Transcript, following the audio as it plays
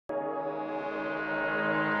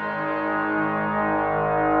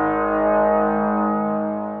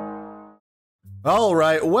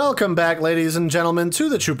Alright, welcome back ladies and gentlemen to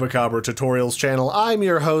the Chupacabra Tutorials channel. I'm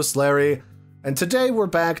your host Larry, and today we're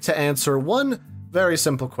back to answer one very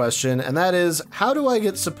simple question, and that is, how do I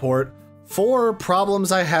get support for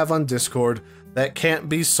problems I have on Discord that can't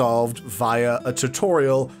be solved via a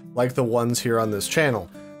tutorial like the ones here on this channel?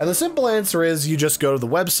 And the simple answer is you just go to the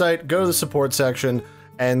website, go to the support section,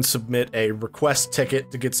 and submit a request ticket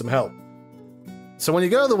to get some help. So when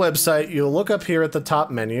you go to the website, you'll look up here at the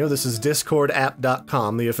top menu. This is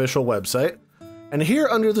discordapp.com, the official website. And here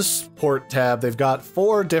under the support tab, they've got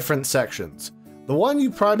 4 different sections. The one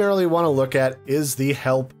you primarily want to look at is the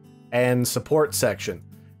help and support section.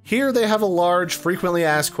 Here they have a large frequently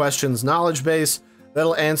asked questions knowledge base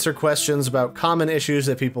that'll answer questions about common issues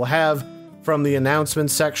that people have, from the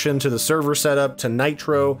announcement section to the server setup to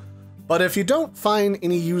Nitro. But if you don't find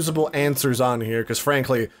any usable answers on here, because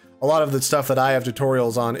frankly, a lot of the stuff that I have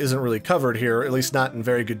tutorials on isn't really covered here, at least not in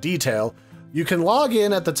very good detail, you can log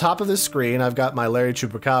in at the top of this screen. I've got my Larry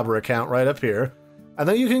Chupacabra account right up here, and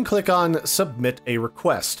then you can click on Submit a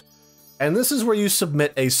Request. And this is where you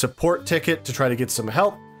submit a support ticket to try to get some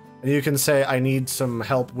help, and you can say, I need some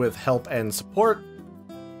help with help and support,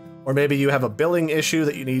 or maybe you have a billing issue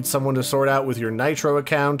that you need someone to sort out with your Nitro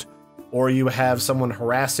account, or you have someone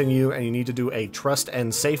harassing you and you need to do a trust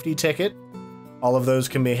and safety ticket. All of those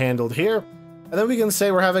can be handled here. And then we can say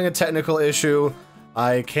we're having a technical issue.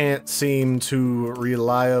 I can't seem to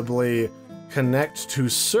reliably connect to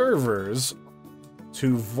servers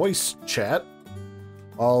to voice chat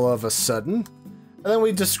all of a sudden. And then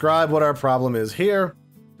we describe what our problem is here,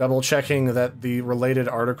 double checking that the related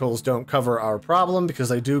articles don't cover our problem,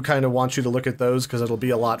 because I do kind of want you to look at those because it'll be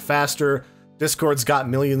a lot faster. Discord's got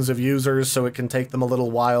millions of users, so it can take them a little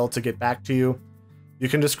while to get back to you. You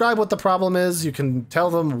can describe what the problem is, you can tell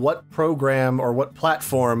them what program or what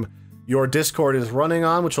platform your Discord is running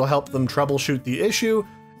on, which will help them troubleshoot the issue,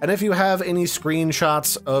 and if you have any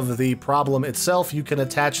screenshots of the problem itself, you can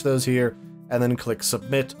attach those here and then click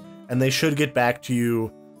Submit, and they should get back to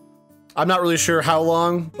you. I'm not really sure how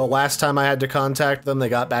long. The last time I had to contact them, they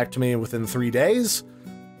got back to me within 3 days.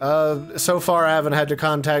 So far I haven't had to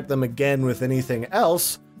contact them again with anything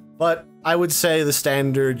else, but I would say the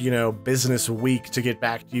standard, business week to get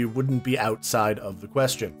back to you wouldn't be outside of the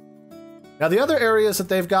question. Now, the other areas that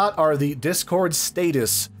they've got are the Discord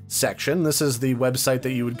status section. This is the website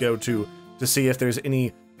that you would go to see if there's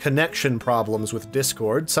any connection problems with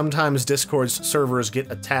Discord. Sometimes Discord's servers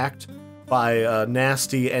get attacked by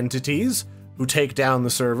nasty entities who take down the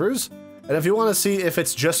servers. And if you want to see if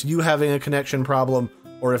it's just you having a connection problem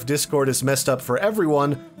or if Discord is messed up for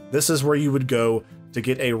everyone, this is where you would go to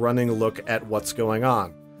get a running look at what's going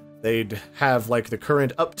on. They'd have like the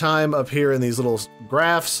current uptime up here in these little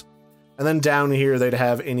graphs, and then down here they'd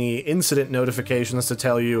have any incident notifications to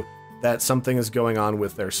tell you that something is going on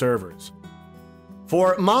with their servers.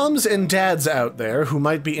 For moms and dads out there who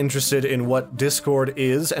might be interested in what Discord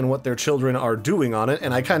is and what their children are doing on it,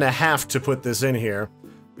 and I kind of have to put this in here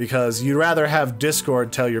because you'd rather have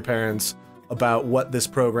Discord tell your parents about what this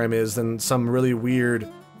program is than some really weird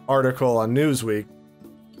article on Newsweek.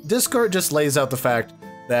 Discord just lays out the fact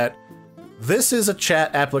that this is a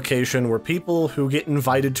chat application where people who get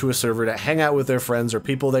invited to a server to hang out with their friends or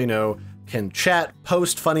people they know can chat,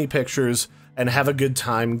 post funny pictures, and have a good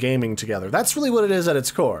time gaming together. That's really what it is at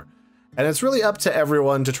its core. And it's really up to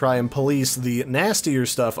everyone to try and police the nastier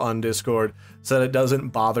stuff on Discord so that it doesn't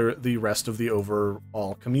bother the rest of the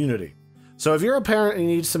overall community. So if you're a parent and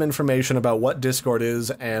you need some information about what Discord is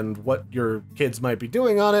and what your kids might be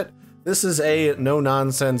doing on it, this is a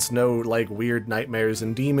no-nonsense, no, like, weird nightmares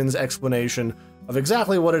and demons explanation of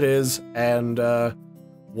exactly what it is and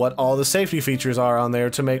what all the safety features are on there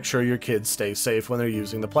to make sure your kids stay safe when they're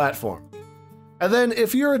using the platform. And then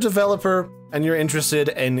if you're a developer and you're interested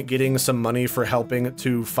in getting some money for helping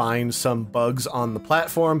to find some bugs on the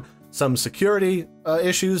platform, some security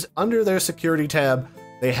issues, under their security tab,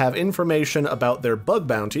 they have information about their bug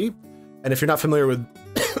bounty. And if you're not familiar with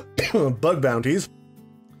bug bounties,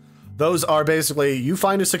 those are basically, you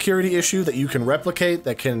find a security issue that you can replicate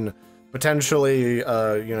that can potentially,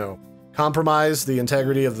 compromise the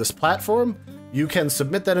integrity of this platform. You can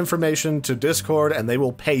submit that information to Discord and they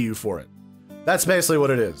will pay you for it. That's basically what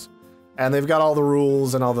it is. And they've got all the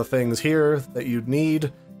rules and all the things here that you'd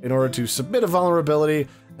need in order to submit a vulnerability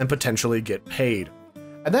and potentially get paid.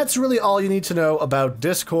 And that's really all you need to know about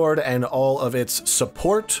Discord and all of its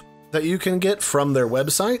support that you can get from their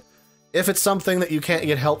website. If it's something that you can't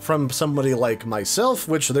get help from somebody like myself,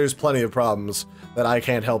 which there's plenty of problems that I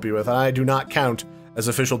can't help you with, and I do not count as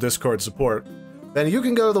official Discord support, then you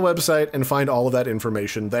can go to the website and find all of that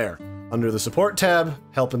information there, under the support tab,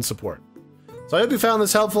 help and support. So I hope you found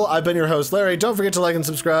this helpful. I've been your host, Larry. Don't forget to like and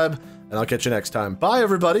subscribe, and I'll catch you next time. Bye,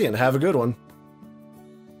 everybody, and have a good one.